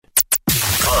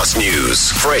Fast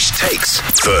news, fresh takes.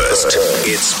 First,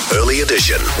 it's Early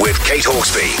Edition with Kate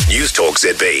Hawkesby, News Talk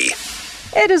ZB.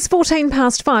 It is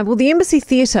 5:14. Well, the Embassy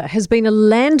Theatre has been a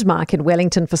landmark in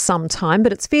Wellington for some time,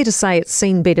 but it's fair to say it's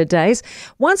seen better days.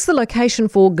 Once the location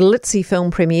for glitzy film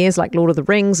premieres like Lord of the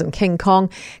Rings and King Kong,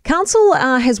 Council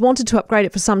has wanted to upgrade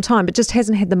it for some time, but just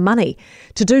hasn't had the money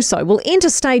to do so. Well, enter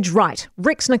stage right.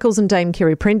 Rex Nichols and Dame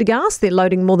Kerry Prendergast, they're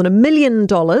loading more than $1 million,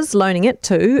 loaning it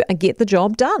to get the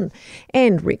job done.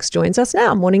 And Rex joins us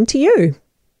now. Morning to you.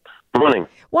 Morning.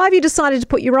 Why have you decided to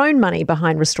put your own money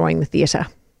behind restoring the theatre?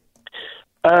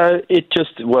 It's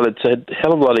a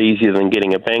hell of a lot easier than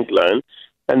getting a bank loan.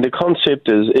 And the concept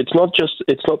is, it's not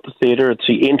the theatre, it's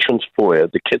the entrance foyer.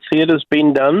 The theatre's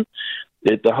been done.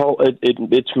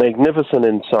 It's magnificent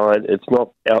inside. It's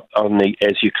not out on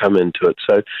as you come into it.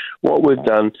 So what we've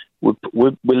done,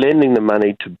 we're lending the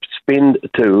money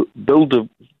to build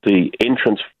the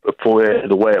entrance foyer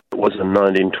the way it was in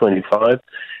 1925,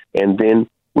 and then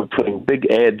we're putting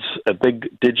big ads, a big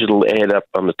digital ad up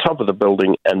on the top of the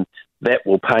building, and that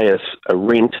will pay us a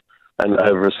rent, and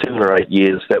over 7 or 8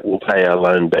 years, that will pay our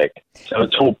loan back. So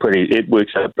it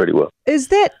works out pretty well. Is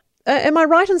that, am I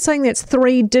right in saying that's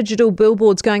 3 digital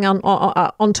billboards going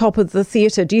on top of the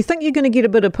theatre? Do you think you're going to get a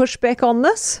bit of pushback on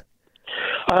this?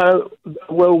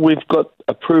 Well, we've got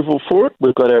approval for it.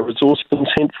 We've got our resource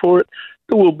consent for it.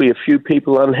 There will be a few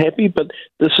people unhappy, but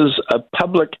this is a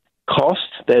public cost,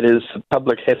 that is, the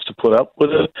public has to put up with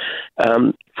it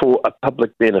for a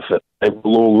public benefit. They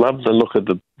will all love the look of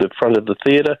the front of the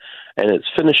theatre, and it's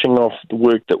finishing off the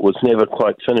work that was never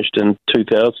quite finished in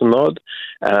 2000-odd.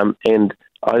 And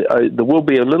there will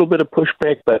be a little bit of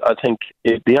pushback, but I think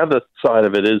the other side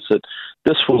of it is that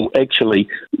this will actually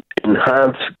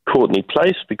enhance Courtenay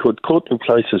Place, because Courtenay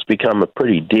Place has become a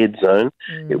pretty dead zone.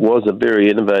 It was a very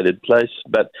innovative place,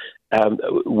 but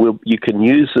you can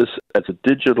use this as a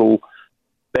digital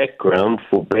background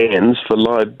for bands, for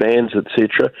live bands,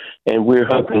 etc. And we're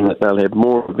hoping that they'll have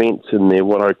more events in there,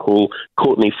 what I call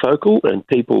Courtenay Focal, and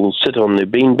people will sit on their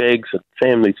beanbags and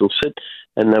families will sit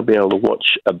and they'll be able to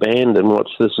watch a band and watch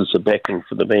this as a backing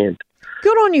for the band.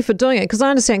 Good on you for doing it, because I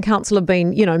understand Council have been,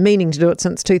 meaning to do it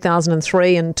since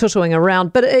 2003 and tutoing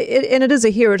around, but it is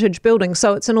a heritage building,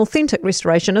 so it's an authentic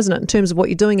restoration, isn't it, in terms of what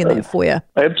you're doing in that foyer?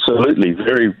 Absolutely,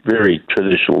 very, very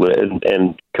traditional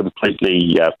and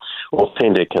completely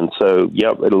authentic, and so,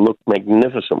 it'll look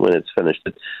magnificent when it's finished.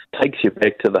 It takes you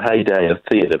back to the heyday of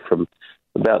theatre from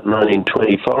about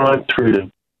 1925 through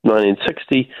to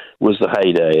 1960 was the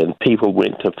heyday, and people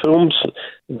went to films.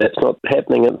 That's not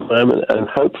happening at the moment, and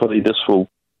hopefully this will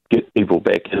get people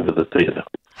back into the theatre.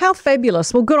 How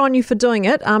fabulous. Well, good on you for doing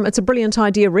it. It's a brilliant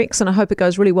idea, Rex, and I hope it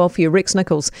goes really well for you. Rex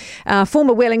Nichols,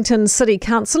 former Wellington City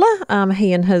Councillor,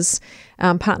 he and his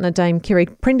partner Dame Kerry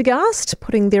Prendergast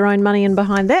putting their own money in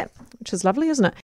behind that, which is lovely, isn't it?